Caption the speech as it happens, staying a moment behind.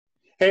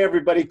Hey,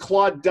 everybody,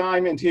 Claude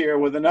Diamond here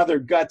with another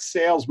gut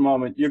sales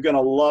moment. You're going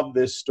to love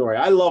this story.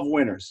 I love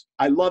winners.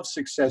 I love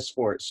success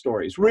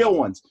stories, real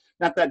ones,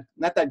 not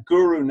that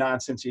guru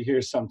nonsense you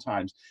hear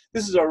sometimes.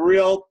 This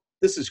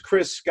is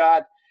Chris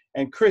Scott,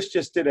 and Chris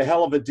just did a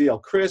hell of a deal.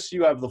 Chris,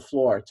 you have the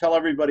floor.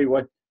 Tell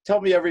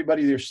me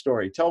everybody your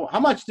story. How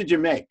much did you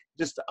make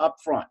just up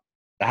front?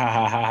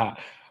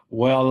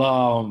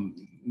 Well,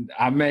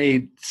 I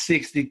made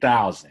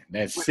 60,000.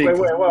 That's Wait,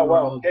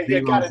 whoa.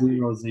 You gotta, 000.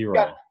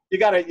 You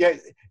got to. Yeah,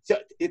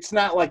 it's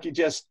not like you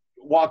just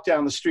walked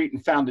down the street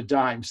and found a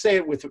dime. Say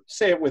it with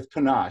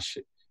panache.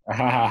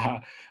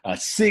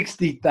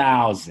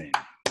 60,000.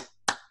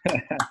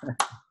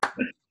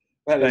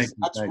 That's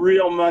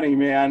real money,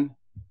 man.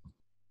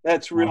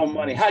 That's real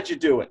money. How'd you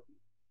do it?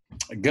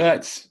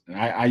 Guts.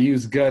 I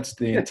use guts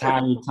the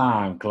entire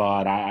time,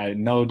 Claude. I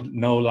no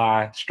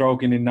lie,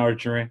 stroking and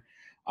nurturing.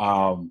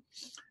 I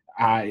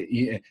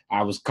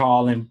was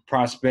calling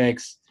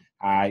prospects.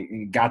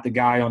 I got the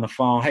guy on the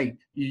phone. Hey,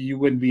 you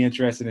wouldn't be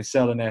interested in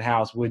selling that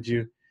house, would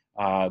you?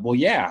 Well,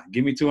 yeah.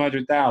 Give me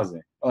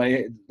 200,000.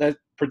 Let's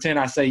pretend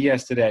I say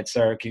yes to that,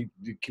 sir. Can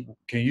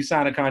you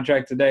sign a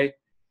contract today?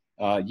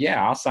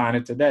 Yeah, I'll sign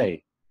it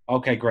today.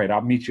 Okay, great.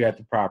 I'll meet you at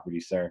the property,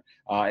 sir.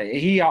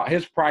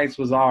 His price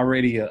was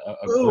already a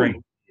great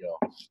deal.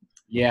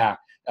 Yeah,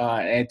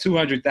 at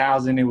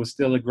 200,000, it was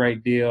still a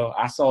great deal.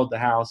 I sold the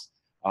house.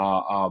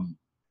 I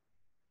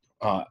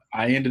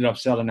ended up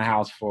selling the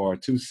house for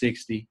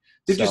 260.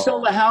 Did you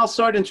sell the house?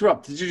 Sorry to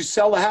interrupt. Did you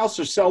sell the house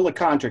or sell the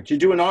contract?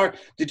 Did you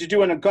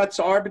do a guts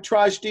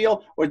arbitrage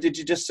deal, or did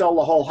you just sell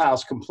the whole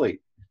house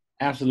complete?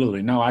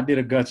 Absolutely. No, I did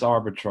a guts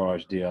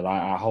arbitrage deal.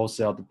 I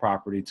wholesaled the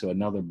property to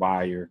another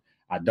buyer.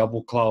 I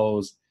double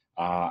closed.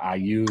 I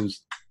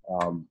used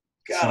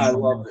I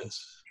love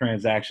this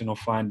transactional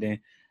funding.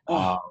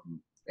 Yeah,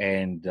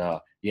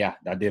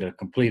 I did a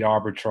complete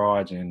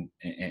arbitrage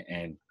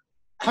and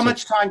how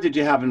much time did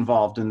you have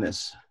involved in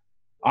this?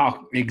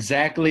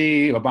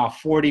 Exactly about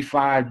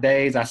 45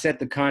 days. I set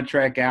the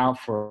contract out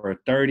for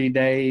 30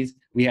 days.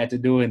 We had to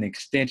do an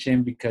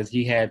extension because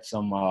he had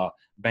some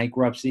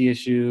bankruptcy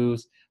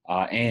issues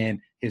and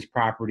his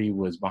property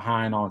was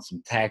behind on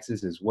some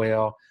taxes as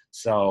well.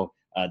 So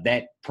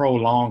that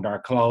prolonged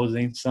our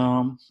closing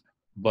some,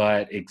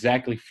 but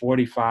exactly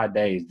 45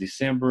 days.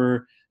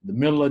 The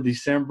middle of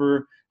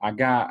December, I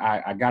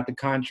got the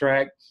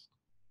contract.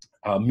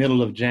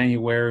 Middle of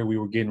January, we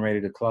were getting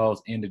ready to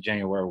close. End of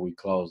January, we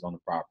closed on the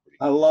property.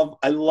 I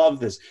love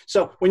this.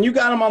 So when you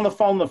got him on the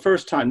phone the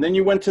first time, then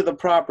you went to the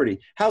property.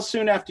 How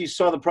soon after you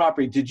saw the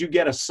property did you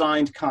get a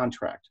signed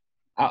contract?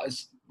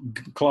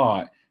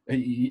 Claude,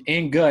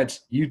 in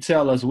guts, you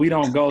tell us we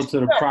don't go to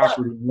the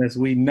property unless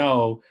we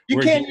know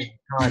we're getting a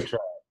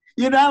contract.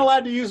 You're not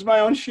allowed to use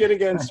my own shit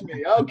against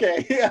me.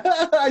 Okay.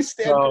 I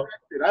stand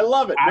corrected. I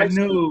love it. I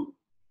knew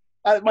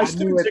my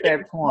students are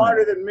getting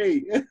smarter than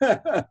me.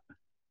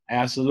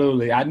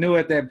 Absolutely. I knew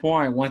at that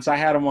point, once I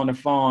had him on the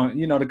phone,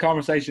 the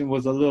conversation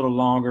was a little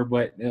longer,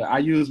 but I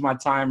used my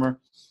timer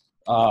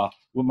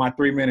with my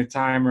 3-minute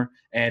timer.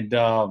 And,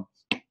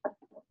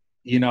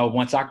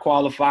 once I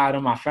qualified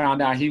him, I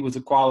found out he was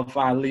a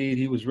qualified lead.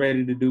 He was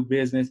ready to do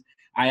business.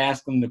 I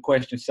asked him the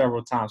question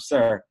several times,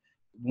 sir,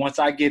 once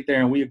I get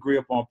there and we agree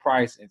upon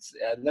price,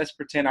 let's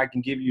pretend I can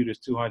give you this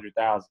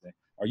 200,000.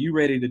 Are you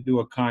ready to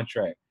do a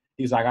contract?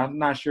 He's like, I'm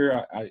not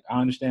sure. I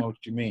understand what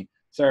you mean,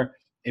 sir.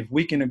 If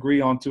we can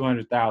agree on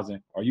 200,000,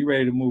 are you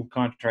ready to move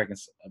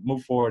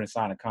forward and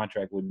sign a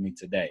contract with me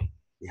today?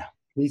 Yeah.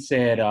 He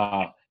said,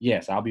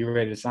 yes, I'll be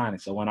ready to sign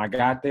it. So when I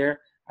got there,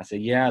 I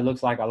said, yeah, it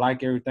looks like I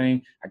like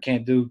everything. I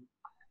can't do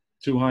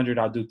 200.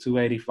 I'll do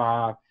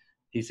 285.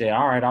 He said,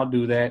 all right, I'll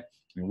do that.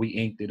 And we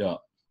inked it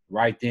up.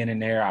 Right then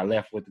and there, I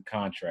left with the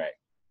contract.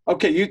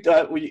 Okay. You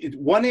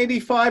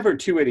 185 or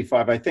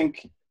 285, I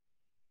think.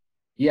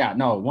 Yeah,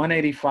 no,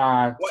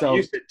 185. So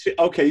you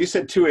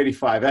said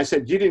 285. I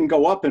said you didn't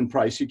go up in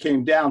price. You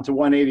came down to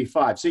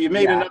 185. So you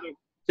made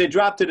they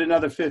dropped it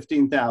another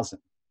 15,000.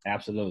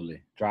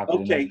 Absolutely.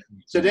 Okay.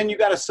 So then you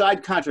got a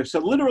side contract. So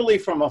literally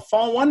from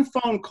one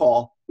phone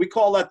call, we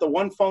call that the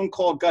one phone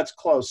call guts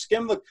close.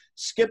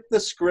 Skip the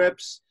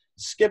scripts,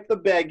 skip the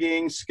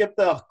begging, skip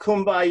the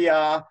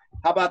kumbaya.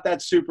 How about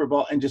that Super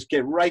Bowl and just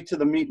get right to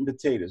the meat and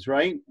potatoes,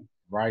 right?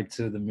 Right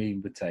to the meat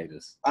and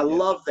potatoes. I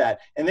love that.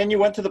 And then you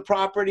went to the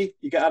property.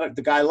 You got it.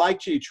 The guy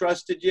liked you. He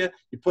trusted you.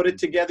 You put it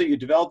together. You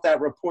developed that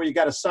rapport. You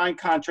got a signed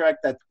contract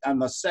that on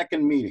the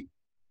second meeting.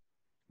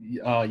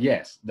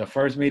 Yes. The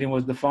first meeting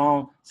was the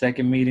phone.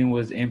 Second meeting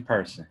was in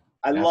person.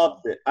 I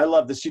loved it. I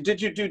love this. You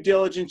did your due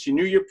diligence. You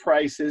knew your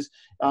prices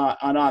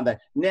on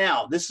that.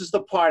 Now, this is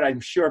the part I'm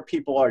sure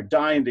people are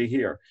dying to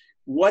hear.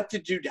 What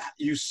did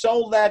you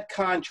sold that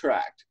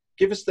contract?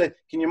 Can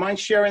you mind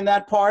sharing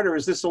that part, or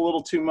is this a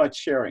little too much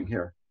sharing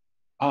here?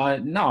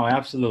 No,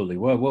 absolutely.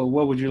 What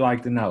would you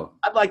like to know?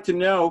 I'd like to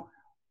know,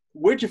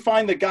 where'd you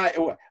find the guy?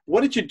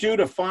 What did you do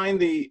to find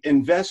the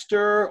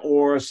investor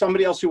or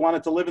somebody else who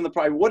wanted to live in the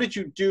property? What did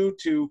you do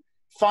to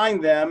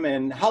find them,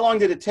 and how long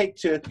did it take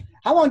till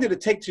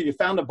you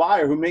found a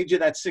buyer who made you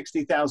that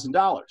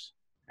 $60,000?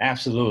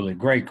 Absolutely.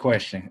 Great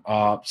question.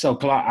 So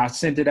Claude, I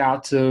sent it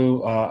out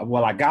to,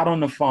 I got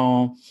on the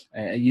phone,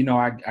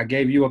 I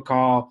gave you a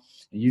call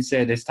and you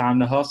said it's time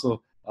to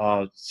hustle,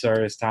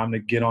 sir. It's time to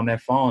get on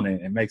that phone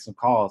and make some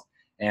calls.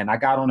 And I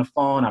got on the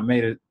phone, I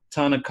made a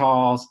ton of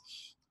calls,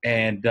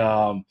 and Who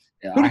I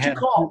did you had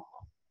call?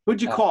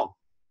 Who'd you uh, call?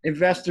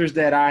 investors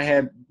that I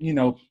had,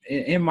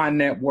 in my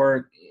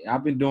network.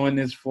 I've been doing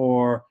this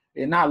for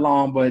not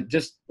long, but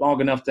just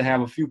long enough to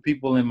have a few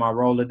people in my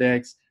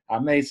Rolodex. I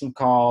made some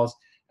calls.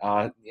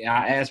 I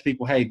asked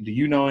people, hey, do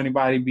you know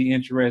anybody be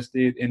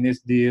interested in this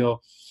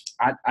deal?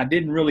 I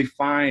didn't really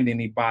find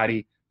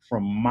anybody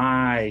from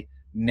my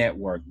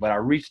network, but I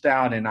reached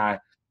out and I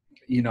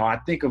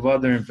think of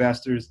other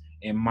investors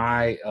in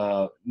my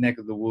neck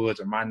of the woods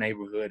or my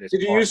neighborhood as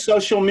Did you partners. use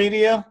social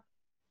media?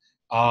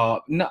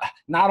 No,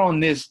 not on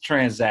this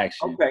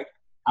transaction. Okay.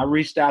 I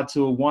reached out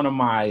to one of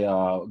my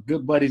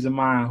good buddies of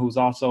mine who's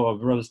also a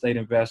real estate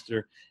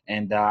investor,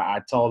 and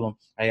I told him,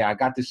 hey, I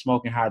got this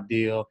smoking hot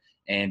deal,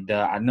 and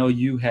I know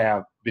you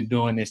have been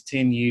doing this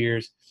 10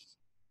 years.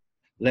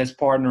 Let's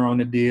partner on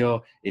the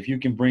deal. If you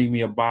can bring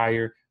me a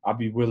buyer, I'll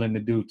be willing to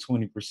do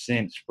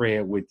 20%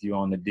 spread with you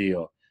on the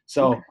deal.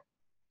 So Okay.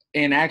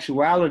 in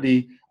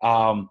actuality,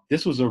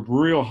 this was a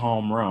real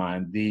home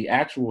run. The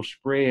actual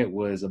spread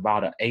was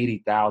about an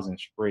 80,000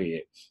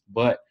 spread.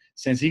 But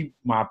since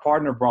my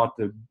partner brought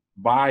the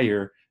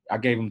buyer, I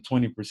gave him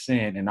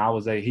 20%,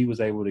 and he was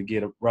able to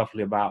get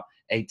roughly about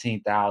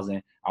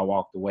 18,000. I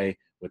walked away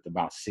with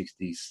about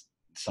 60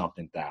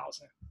 something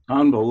thousand.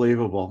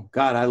 Unbelievable.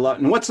 God, I love.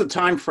 And what's the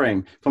time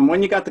frame from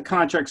when you got the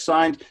contract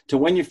signed to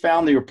when you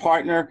found your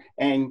partner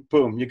and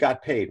boom, you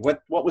got paid?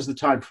 What was the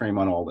time frame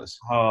on all this?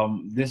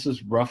 This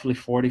is roughly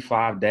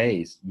 45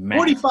 days max.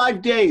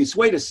 45 days.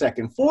 Wait a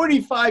second.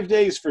 45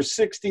 days for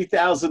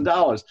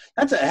 $60,000.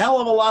 That's a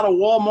hell of a lot of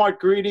Walmart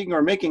greeting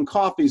or making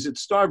coffees at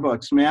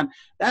Starbucks, man.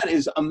 That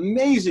is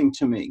amazing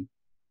to me.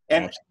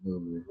 And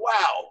Absolutely.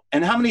 wow.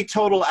 And how many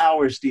total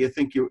hours do you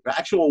think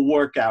actual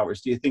work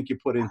hours do you think you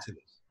put into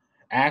this?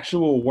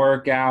 Actual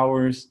work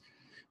hours,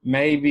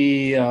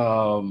 maybe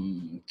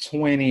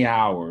 20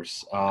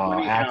 hours,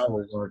 20 actual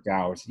hours. work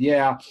hours.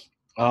 Yeah.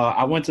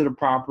 I went to the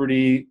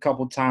property a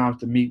couple times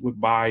to meet with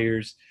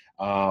buyers.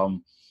 I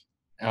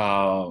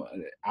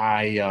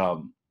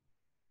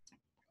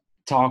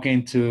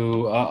talking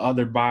to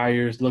other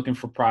buyers, looking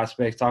for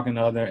prospects, talking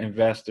to other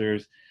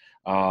investors.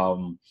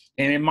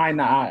 And it might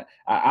not,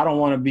 I don't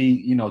want to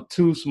be,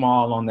 too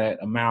small on that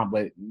amount,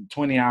 but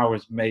 20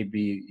 hours may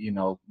be,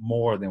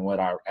 more than what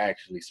I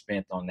actually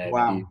spent on that deal.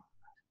 Wow.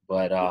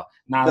 But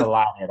not a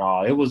lot at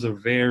all. It was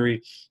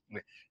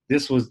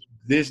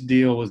this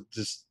deal was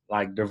just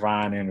like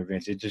divine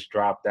intervention. It just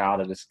dropped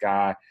out of the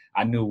sky.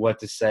 I knew what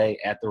to say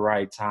at the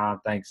right time,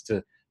 thanks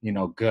to,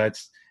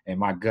 guts and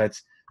my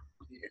guts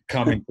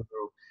coming through.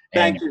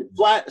 Thank you.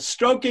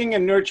 Stroking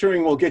and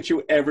nurturing will get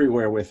you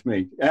everywhere with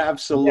me.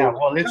 Absolutely. Yeah,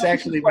 well, it's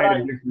actually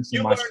made a difference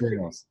in my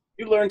sales.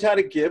 You learned how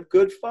to give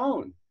good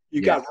phone.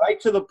 You got right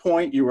to the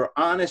point. You were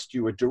honest.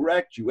 You were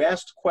direct. You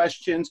asked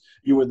questions.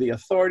 You were the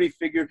authority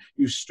figure.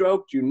 You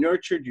stroked. You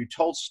nurtured. You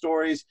told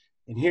stories.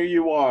 And here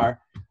you are.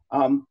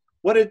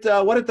 What did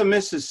the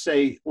missus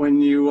say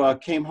when you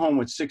came home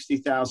with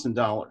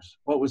 $60,000?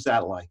 What was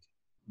that like?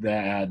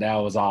 That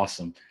was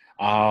awesome.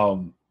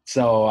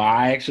 So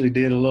I actually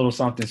did a little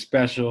something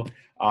special.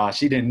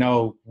 She didn't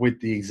know what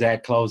the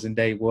exact closing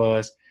date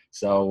was.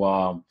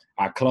 So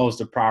I closed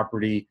the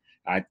property.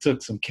 I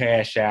took some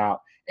cash out,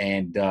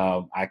 and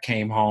I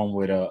came home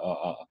with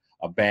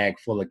a bag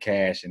full of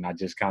cash, and I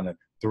just kind of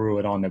threw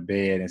it on the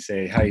bed and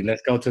said, hey,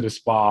 let's go to the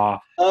spa.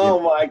 Oh,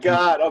 my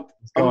God.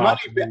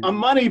 A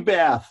money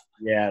bath.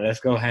 Yeah, let's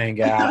go hang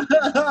out.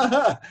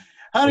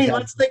 Honey,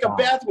 let's take a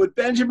bath with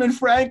Benjamin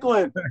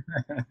Franklin.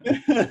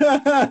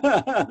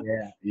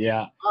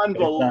 Yeah.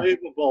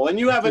 Unbelievable. And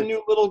you have a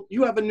new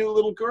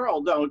little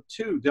girl, don't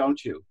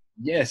you?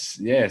 Yes,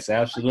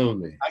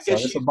 absolutely. I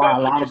guess it's about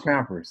a lot of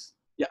Pampers.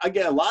 Yeah, I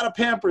get a lot of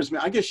Pampers,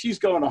 man. I guess she's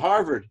going to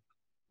Harvard.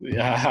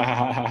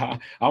 Yeah,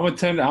 I'm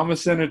gonna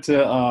send her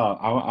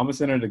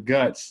to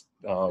Guts.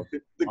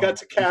 The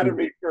Guts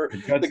Academy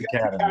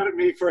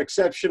Academy for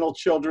exceptional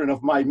children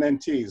of my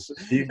mentees.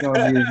 He's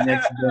gonna be the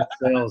next best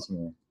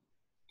salesman.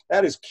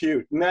 That is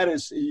cute, and that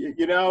is, you've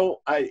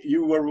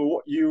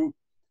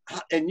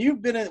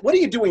been in. What are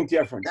you doing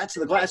different? That's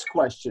the last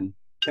question.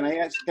 Can I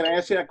ask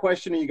you that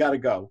question, or you got to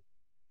go?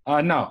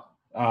 No.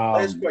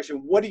 Last question.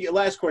 What are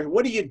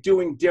you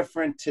doing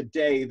different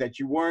today that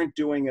you weren't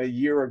doing a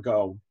year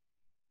ago?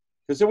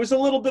 Because there was a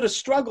little bit of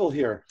struggle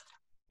here.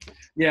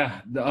 Yeah,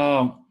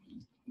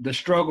 the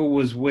struggle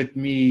was with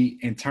me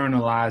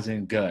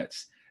internalizing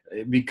Guts,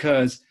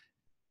 because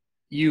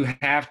you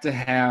have to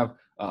have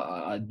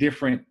a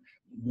different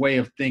way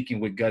of thinking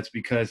with Guts,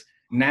 because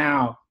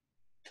now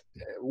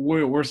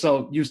we're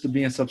so used to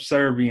being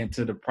subservient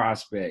to the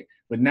prospect,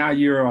 but now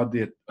you're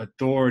the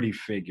authority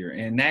figure,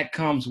 and that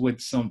comes with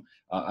some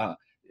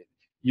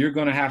you're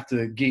going to have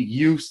to get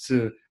used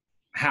to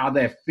how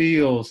that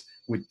feels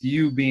with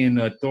you being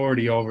the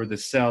authority over the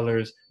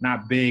sellers,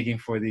 not begging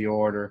for the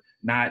order,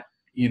 not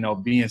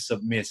being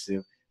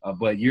submissive,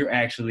 but you're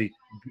actually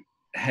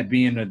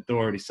being an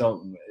authority.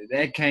 So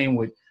that came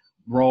with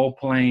role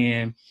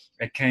playing.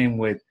 That came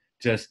with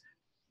just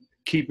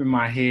keeping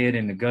my head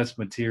in the guts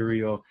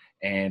material.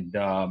 And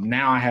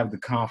now I have the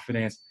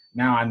confidence.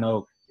 Now I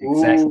know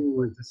exactly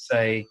what to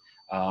say.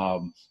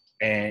 And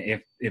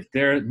if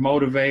they're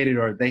motivated,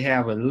 or they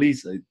have at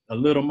least a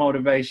little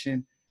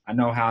motivation, I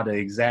know how to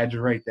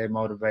exaggerate that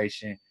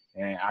motivation,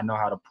 and I know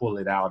how to pull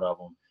it out of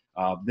them.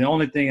 The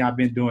only thing I've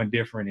been doing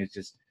different is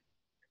just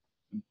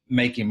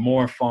making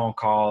more phone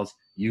calls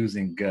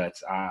using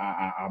guts.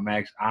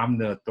 I'm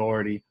the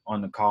authority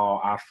on the call.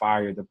 I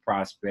fire the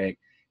prospect,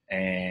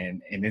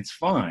 and it's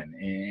fun.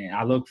 And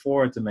I look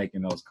forward to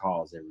making those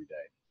calls every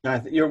day.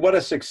 What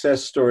a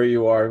success story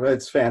you are.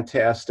 It's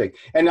fantastic.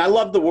 And I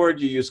love the word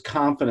you use,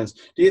 confidence.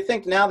 Do you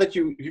think now that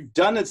you've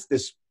done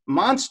this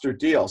monster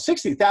deal,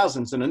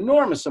 60,000 is an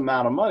enormous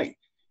amount of money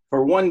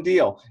for one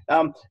deal.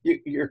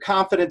 Your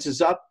confidence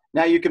is up.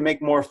 Now you can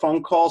make more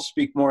phone calls,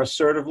 speak more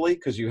assertively,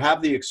 because you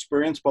have the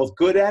experience, both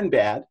good and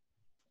bad.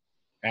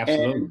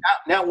 Absolutely. And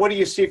now what do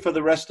you see for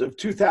the rest of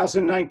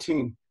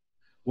 2019?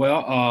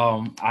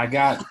 Well, I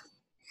got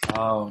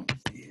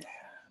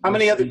how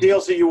many other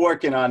deals are you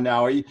working on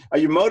now? Are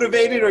you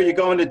motivated, or are you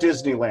going to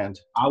Disneyland?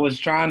 I was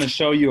trying to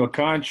show you a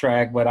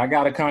contract, but I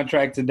got a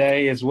contract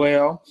today as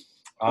well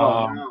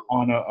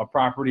on a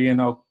property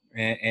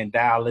in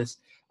Dallas.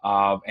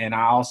 And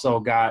I also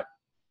got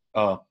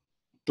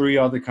 3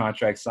 other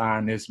contracts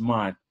signed this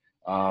month.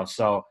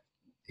 So,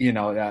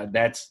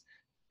 that's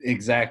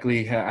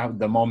exactly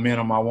the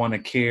momentum I want to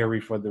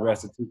carry for the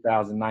rest of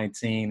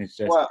 2019. It's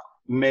just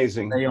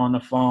amazing. Stay on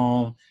the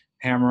phone,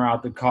 hammer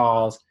out the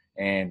calls,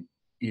 and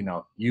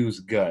use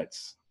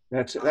guts.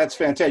 That's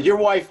fantastic. Your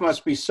wife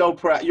must be so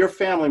proud. Your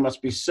family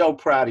must be so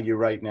proud of you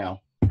right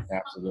now.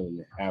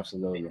 Absolutely.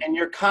 Absolutely. And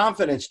your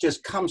confidence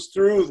just comes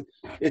through.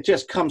 It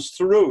just comes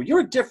through.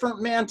 You're a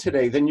different man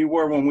today than you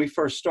were when we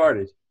first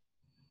started.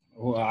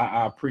 Well,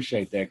 I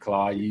appreciate that,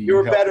 Claude.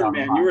 You're a better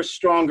man. You're a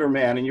stronger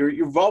man, and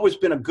you've always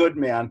been a good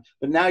man.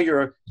 But now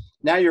you're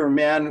a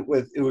man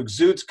who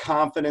exudes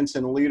confidence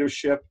and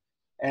leadership.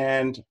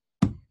 And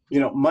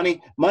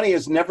money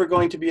is never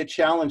going to be a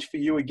challenge for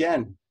you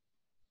again.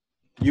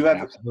 You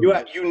have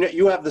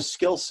the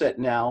skill set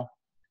now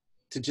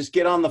to just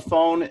get on the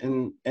phone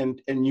and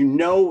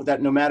that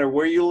no matter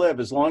where you live,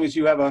 as long as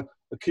you have a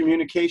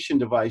communication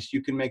device,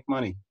 you can make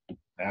money.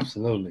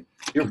 Absolutely.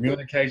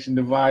 Communication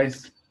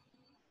device.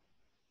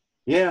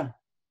 Yeah.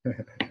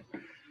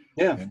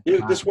 Yeah.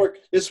 This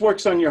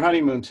works on your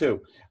honeymoon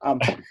too.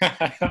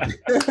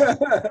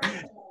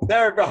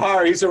 Derek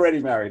Bahar, he's already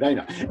married. I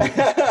know.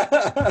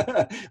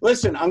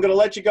 Listen, I'm going to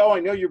let you go. I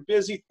know you're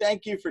busy.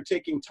 Thank you for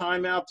taking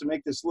time out to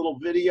make this little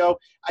video.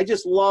 I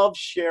just love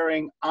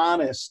sharing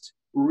honest,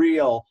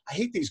 real. I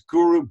hate these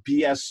guru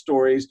BS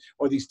stories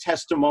or these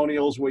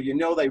testimonials where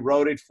they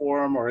wrote it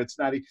for them or it's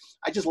not.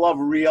 I just love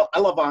real. I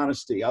love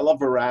honesty. I love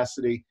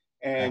veracity.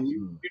 And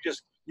you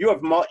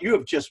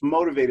have just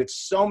motivated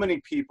so many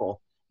people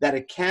that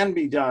it can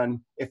be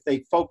done if they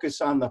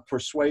focus on the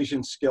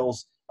persuasion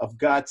skills of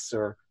guts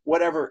or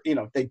whatever.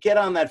 They get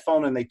on that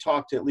phone and they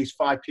talk to at least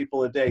 5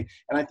 people a day.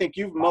 And I think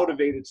you've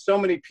motivated so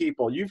many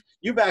people.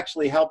 You've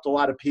actually helped a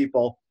lot of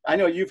people. I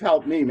know you've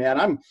helped me,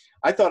 man.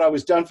 I thought I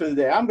was done for the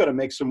day. I'm going to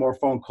make some more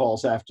phone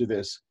calls after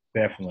this.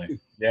 Definitely.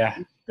 Yeah,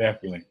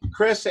 definitely.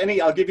 Chris,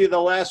 I'll give you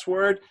the last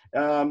word.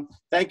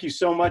 Thank you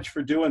so much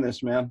for doing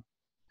this, man.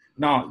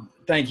 No,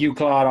 thank you,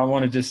 Claude. I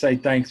want to just say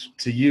thanks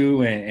to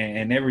you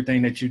and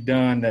everything that you've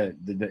done,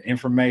 the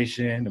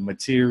information, the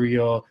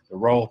material, the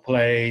role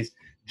plays,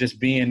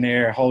 just being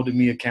there, holding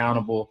me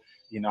accountable.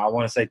 I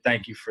want to say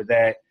thank you for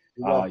that.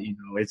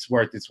 It's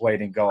worth its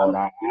weight in gold.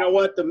 You know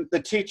what?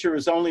 The teacher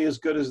is only as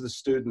good as the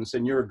students,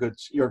 and you're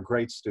a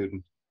great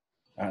student.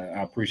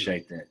 I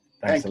appreciate that.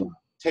 Thanks a lot.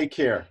 Take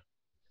care.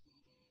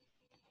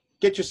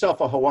 Get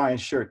yourself a Hawaiian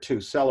shirt too.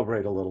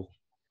 Celebrate a little.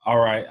 All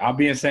right. I'll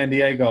be in San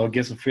Diego.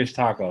 Get some fish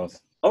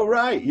tacos. All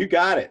right. You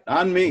got it.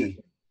 On me.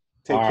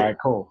 Take care. All right.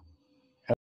 Cool.